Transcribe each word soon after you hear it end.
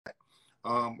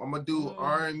I'm gonna do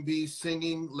R&B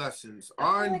singing lessons. I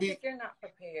feel R&B. like if you're not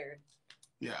prepared.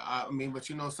 Yeah, I mean, but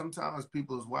you know, sometimes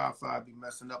people's Wi-Fi be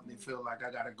messing up and they feel like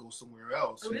I gotta go somewhere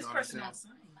else. Oh, You this know what I'm person don't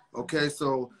saying? sing. Okay,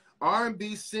 so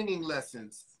R&B singing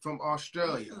lessons from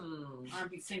Australia.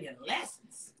 R&B singing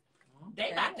lessons.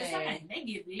 They about to sing. They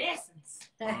give lessons.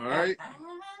 All right.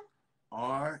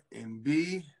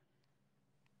 R&B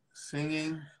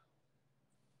singing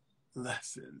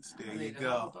lessons. There you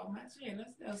go. I missed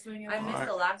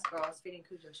the last girl. I was feeding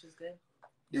Cujo. She was good.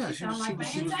 Yeah, she was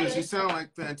good. She sounded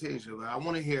like Fantasia, but I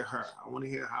want to hear her. I want to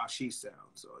hear how she sounds.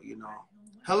 So, you know.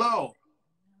 Hello.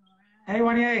 Hey,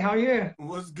 Wanya, how are you?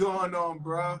 What's going on,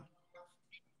 bro?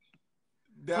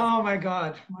 Oh, my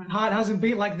God. My heart hasn't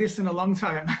beat like this in a long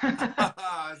time.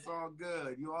 It's all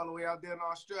good. You all the way out there in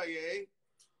Australia, eh?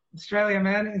 Australia,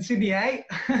 man. In Sydney, eh?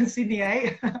 Sydney,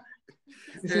 eh?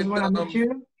 This is when I met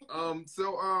you.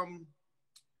 So,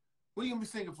 what are you going to be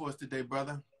singing for us today,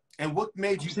 brother? And what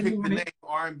made you pick the name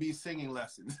R&B singing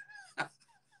lessons?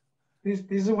 This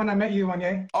is when I met you,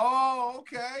 Wanya. Oh,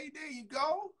 okay. There you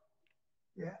go.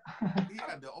 Yeah.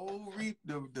 Yeah, the old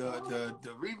the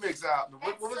remix album.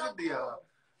 What was it?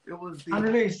 It was the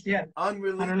unreleased. Yeah.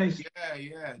 Unreleased.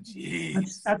 Yeah.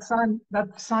 Jeez.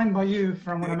 That's signed by you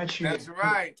from when I met you. That's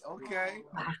right. Okay.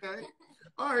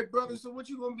 All right, brother. So what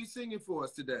you gonna be singing for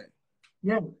us today?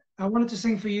 Yeah, I wanted to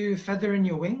sing for you "Feather in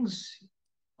Your Wings"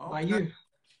 by you.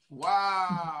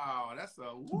 Wow, that's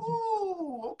a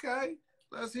woo. Okay,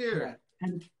 let's hear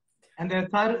it. And the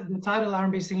title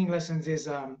R&B singing lessons is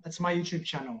it's my YouTube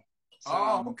channel.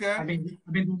 So, okay. I've been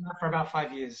doing that for about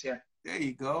 5 years. Yeah. There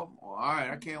you go. Well, all right,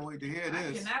 I can't wait to hear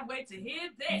this. I cannot wait to hear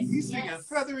this. He's singing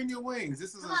 "Feather in Your Wings."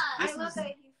 This is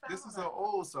an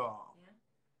old song.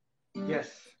 Yeah.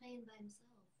 Yes. Playing by himself.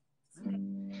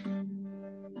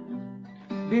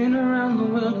 Been around the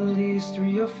world at least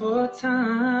 3 or 4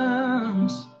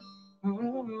 times.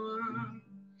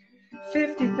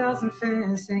 50,000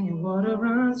 fans singing water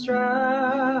runs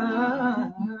dry.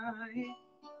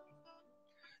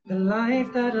 The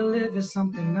life that I live is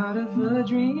something out of a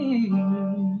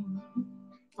dream.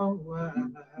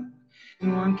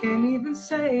 And one can't even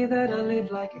say that I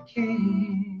live like a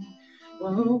king.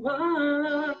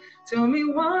 Tell me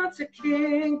what's a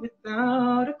king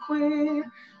without a queen?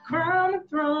 Crown and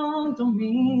throne don't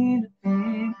mean a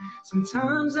thing.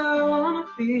 Sometimes I wanna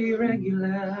be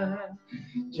regular,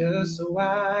 just so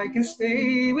I can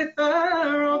stay with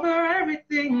her. Over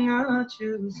everything I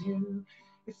choose you.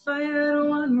 If I had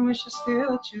one wish, I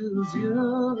still choose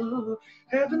you.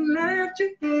 Heaven left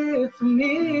you here for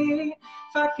me.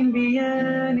 If I can be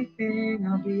anything,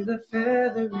 I'll be the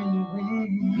feather in your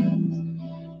wings.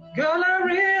 Girl, I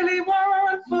really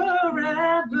want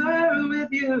forever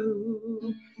with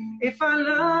you. If I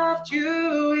loved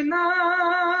you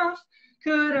enough,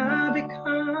 could I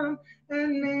become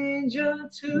an angel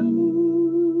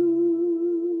too?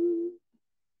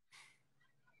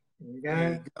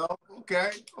 There you go.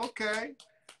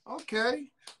 Okay.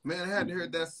 Man, I hadn't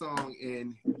heard that song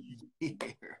in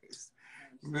years.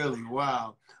 Really,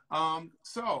 wow.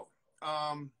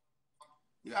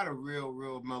 You got a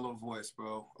real mellow voice,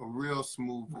 bro. A real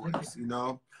smooth voice, you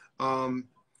know.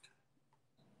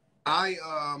 I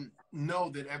know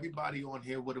that everybody on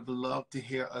here would have loved to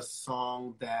hear a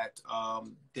song that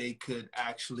they could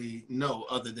actually know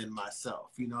other than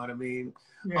myself. You know what I mean?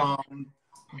 Yeah.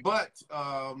 But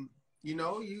you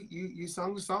know, you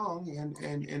sung the song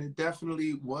and it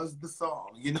definitely was the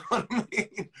song. You know what I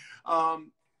mean?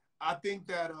 I think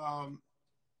that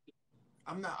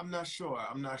I'm not sure.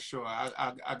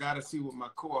 I gotta see what my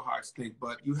core hearts think,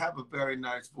 but you have a very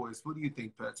nice voice. What do you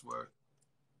think, Petsworth?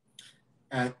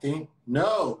 I think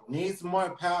needs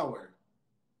more power.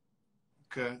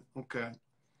 Okay.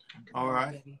 All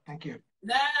right. Thank you.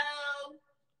 No.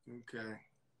 Okay.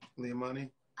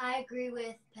 Leomani? I agree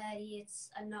with Patty. It's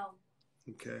a no.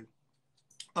 Okay.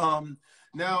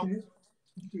 Now,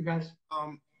 you guys.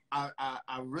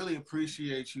 I really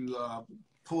appreciate you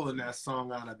pulling that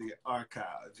song out of the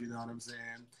archives. You know what I'm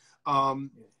saying?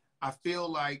 I feel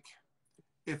like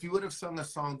if you would have sung a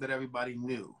song that everybody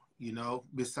knew, you know,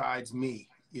 besides me,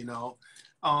 you know,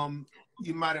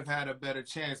 you might have had a better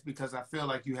chance because I feel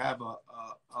like you have a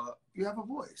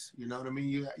voice. You know what I mean?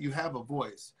 You have a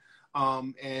voice,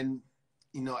 and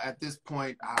you know, at this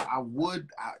point, I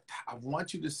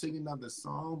want you to sing another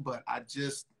song, but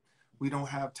we don't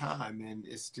have time, and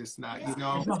it's just not, you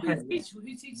know. He has a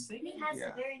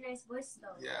very nice voice,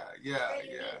 though.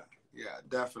 Yeah,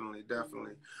 definitely.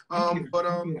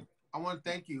 I want to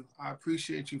thank you. I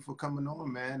appreciate you for coming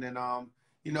on, man, and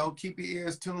you know, keep your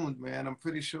ears tuned, man. I'm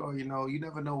pretty sure, you know, you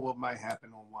never know what might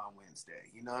happen on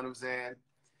Wednesday. You know what I'm saying?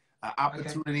 an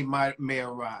opportunity may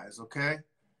arise. Okay.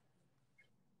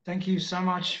 Thank you so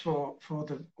much for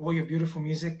all your beautiful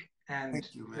music and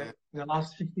Thank you, man. the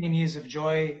last 15 years of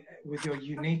joy with your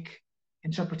unique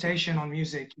interpretation on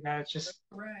music. You know, it's just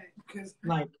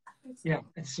like, yeah,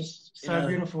 it's just so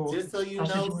beautiful. Just so you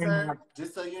know, sir,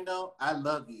 just so you know, I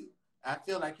love you. I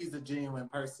feel like he's a genuine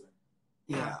person.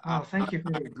 Yeah. Oh, thank you.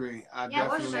 I agree. I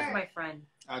my friend.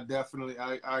 I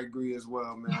agree as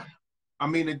well, man. I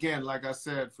mean, again, like I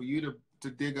said, for you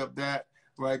to dig up that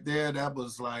right there, that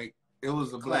was like, it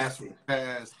was a blast from the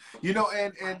past. You know,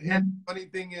 and funny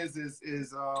thing is it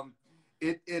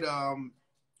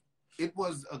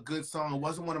was a good song. It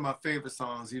wasn't one of my favorite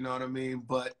songs, you know what I mean?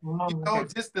 But you know,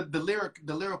 just the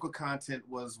lyrical content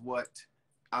was what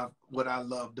I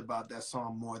loved about that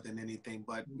song more than anything.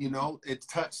 But you know, it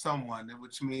touched someone,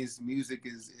 which means music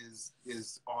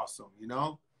is awesome, you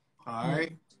know? All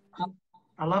right.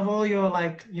 I love all your,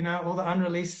 like, you know, all the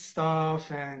unreleased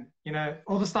stuff, and you know,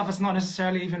 all the stuff that's not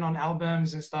necessarily even on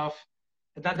albums and stuff.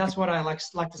 That's what I like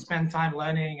to spend time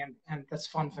learning, and that's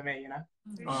fun for me, you know.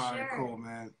 All right, cool,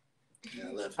 man. Yeah,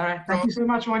 I love all right, thank you so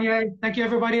much, Wanya. Thank you,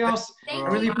 everybody else. Thank I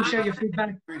really you. appreciate your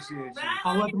feedback. Appreciate you.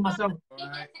 I'll work with myself. All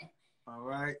right. All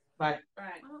right. Bye.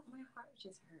 Right. Oh, my heart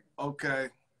just hurt. Okay.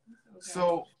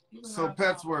 So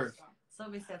Petsworth.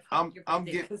 Somebody said, I'm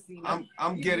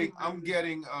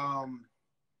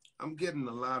getting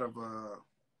a lot of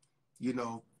you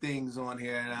know, things on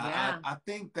here, and I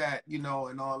think that, you know,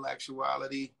 in all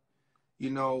actuality, you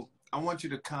know, I want you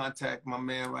to contact my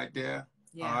man right there.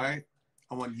 Yeah. All right.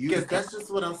 I want you. Because that's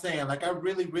just what I'm saying. Like, I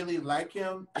really, really like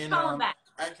him. And call him back.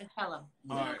 Tell him.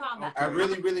 Right. Okay. I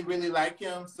really, really, really like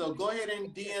him. So go ahead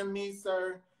and DM me,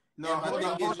 sir. No, hold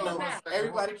on.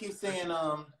 Everybody keeps saying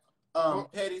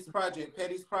Petty's project.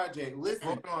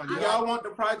 Listen, on, y'all want the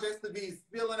projects to be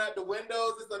spilling out the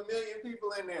windows? There's a million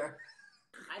people in there.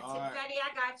 Petty,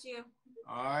 I got you.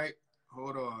 All right.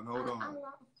 Hold on.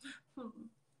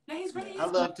 No, he's really. I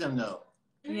loved him though.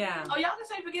 Yeah. Oh, y'all can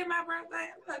say forget my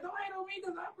birthday. Like, don't hate on me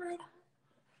because I'm birthday.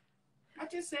 I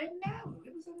just said no.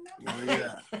 It was a no.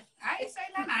 Yeah. I ain't say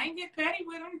nothing. I ain't get petty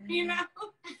with him, you know.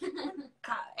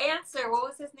 Answer. What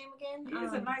was his name again?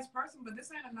 He's a nice person, but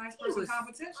this ain't a nice person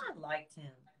competition. I liked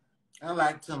him. I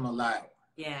liked him a lot.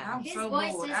 Yeah. I'm so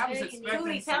bored. I was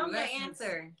expecting tell him the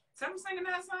answer. Tell him singing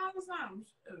that song or something.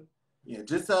 Yeah,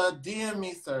 just DM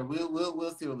me, sir.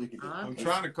 We'll see what we can do. I'm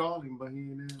trying to call him, but he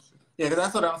ain't answering. Yeah, because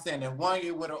that's what I'm saying. If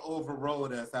Wanya would have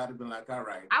overrode us, I'd have been like, all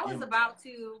right. I was about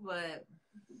to, but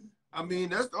I mean,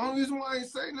 that's the only reason why I ain't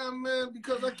say nothing, man.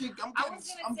 Because I'm getting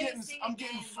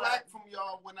flack from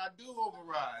y'all when I do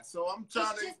override. So I'm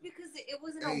trying to. It's just because it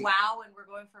wasn't a wow, and we're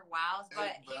going for wows,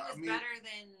 but he was better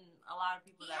than a lot of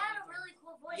people. He had a really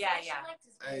cool voice. Yeah.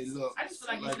 Hey, look. I just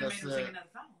feel like you should have made him sing another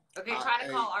song. Okay, try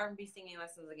to call R&B singing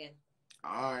lessons again.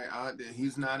 All right,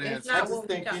 he's not answering. I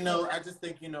just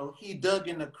think, you know, he dug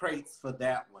in the crates for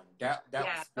that one. That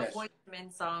was special. Boys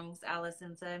Men songs,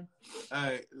 Allison said.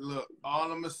 Hey, look,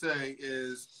 all I'm gonna say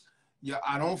is,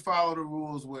 I don't follow the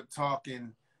rules with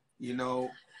talking. You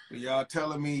know, y'all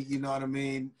telling me, you know what I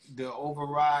mean, the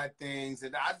override things,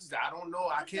 and I don't know.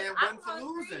 I can't win for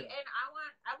losing. And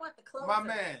I want the closer. My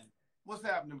man, what's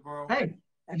happening, bro? Hey,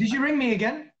 did you ring me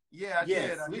again? Yeah, I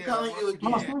did. We calling you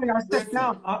again. Oh, sorry, I stepped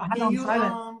out. Can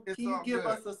you give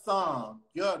us a song,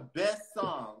 your best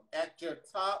song at your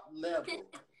top level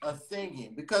of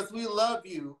singing? Because we love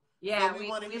you. Yeah, so we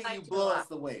want to hear you blow us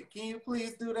away. Can you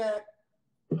please do that?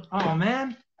 Oh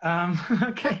man. Okay.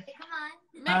 Come on.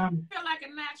 Make me feel like a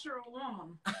natural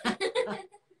woman.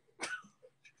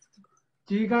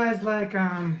 Do you guys like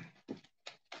I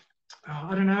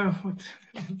don't know.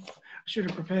 I should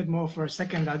have prepared more for a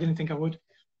second. I didn't think I would.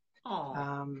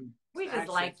 Oh, we just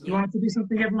like you. You want it to be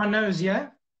something everyone knows,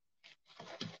 yeah?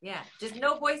 Yeah, just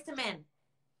no Boys to Men.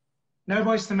 No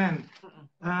Boys to Men.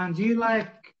 Do you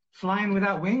like Flying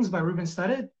Without Wings by Ruben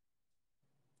Studdard?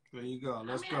 There you go.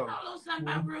 Let's go. I know a little something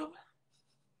about Ruben.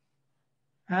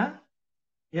 Huh?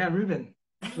 Yeah, Ruben.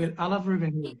 I love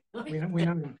Ruben here. We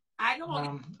know him. I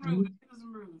know Ruben.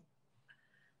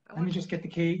 Let me just get the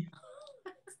key.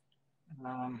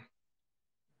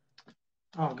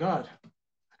 Oh, God.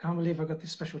 I can't believe I got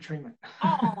this special treatment.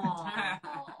 Thank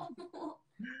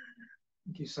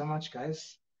you so much,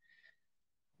 guys.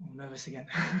 I'm nervous again.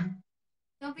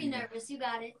 Don't be nervous. You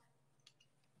got it.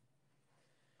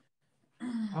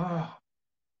 Oh,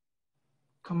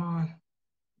 come on.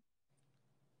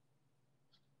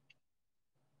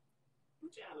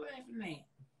 What y'all laughing at?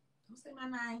 Don't say my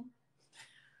name.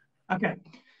 Okay.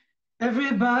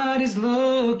 Everybody's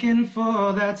looking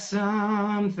for that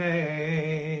something.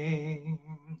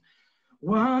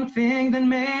 one thing that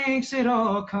makes it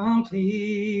all complete.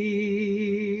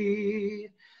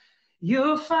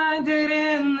 You'll find it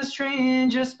in the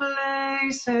strangest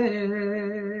places,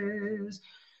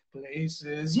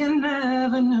 places you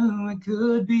never knew it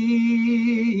could be.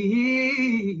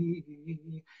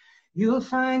 You'll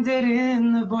find it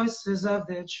in the voices of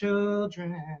their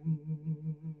children.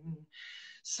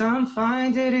 Some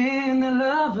find it in the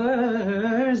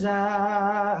lover's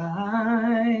eyes.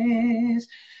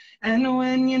 And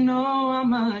when you know how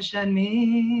much that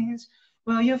means,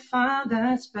 well, you find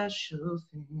that special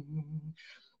thing.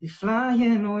 You're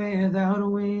flying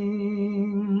without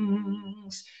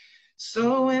wings.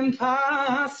 So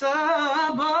impossible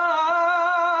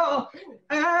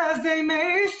as they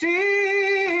may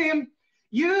seem,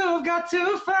 you've got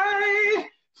to fight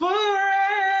for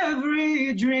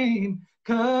every dream.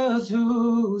 'Cause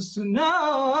who's to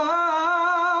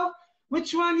know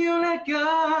which one you let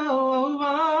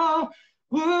go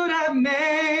would have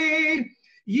made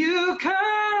you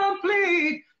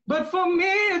complete? But for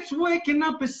me, it's waking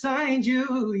up beside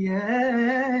you,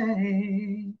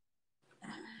 yeah.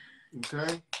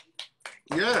 Okay.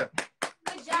 Yeah.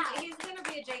 Good job. He's gonna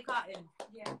be a Jay Cotton.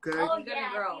 Yeah. Okay. Oh, He's gonna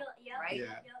yeah, grow, yep, right?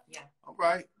 Yeah. Yeah. All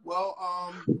right. Well,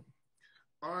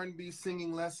 R&B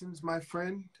singing lessons, my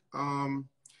friend.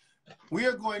 We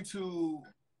are going to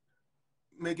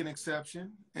make an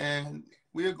exception, and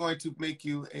we are going to make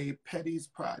you a Petty's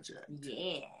project.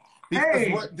 Yeah. Because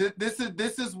Hey. this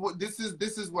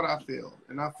is what I feel,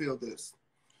 and I feel this.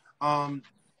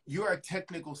 You are a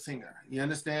technical singer. You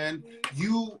understand?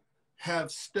 You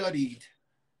have studied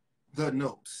the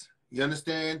notes. You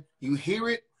understand? You hear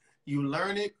it, you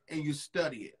learn it, and you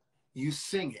study it. You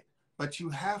sing it, but you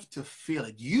have to feel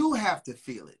it. You have to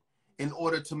feel it in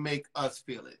order to make us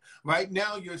feel it. Right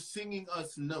now, you're singing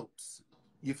us notes.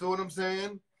 You feel what I'm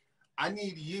saying? I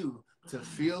need you to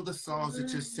feel the songs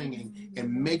that you're singing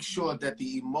and make sure that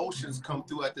the emotions come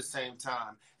through at the same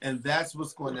time. And that's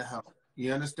what's going to help.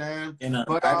 You understand? And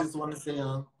But I just want to say,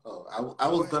 I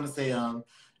was going to say,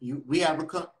 we have an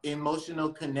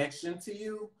emotional connection to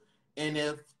you. And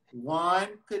if Juan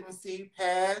couldn't see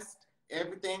past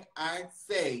everything I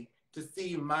say to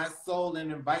see my soul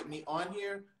and invite me on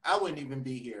here, I wouldn't even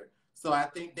be here. So I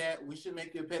think that we should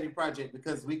make you a Petty project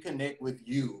because we connect with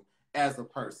you as a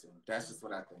person. That's just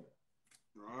what I think.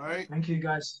 all right. Thank you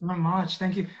guys so much.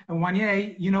 Thank you. And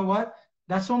Wanya, you know what?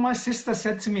 That's what my sister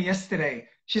said to me yesterday.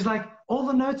 She's like, all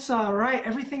the notes are right.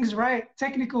 Everything's right,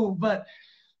 technical, but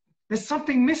there's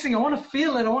something missing. I want to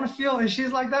feel it. I want to feel it. And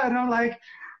she's like that. And I'm like,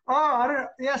 oh,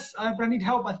 I need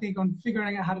help, I think, on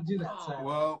figuring out how to do that. So.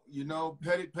 Well, you know,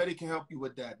 Petty can help you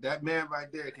with that. That man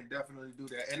right there can definitely do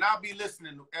that. And I'll be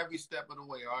listening every step of the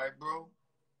way. All right, bro?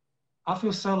 I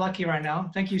feel so lucky right now.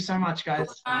 Thank you so much, guys.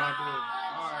 All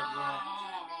right, bro.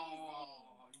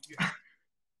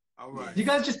 All right. Do you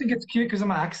guys just think it's cute because of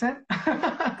my accent?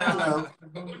 Hello.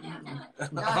 All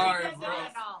right,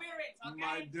 bro.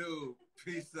 My dude.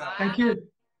 Peace out. Thank you.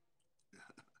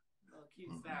 Cute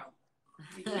style.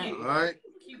 All right.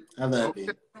 I love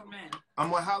you. Oh, man. I'm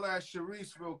going to holler at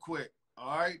Sharice real quick.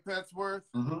 All right, Petsworth?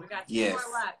 Mm-hmm. We got two Yes.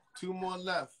 more left. Two more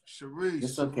left. Sharice.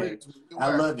 It's okay. Sharice,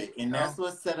 I love it. And that's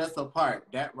what set us apart.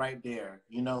 That right there.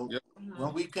 You know, Yep.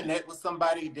 when we connect with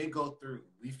somebody, they go through.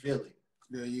 We feel it.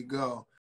 There you go.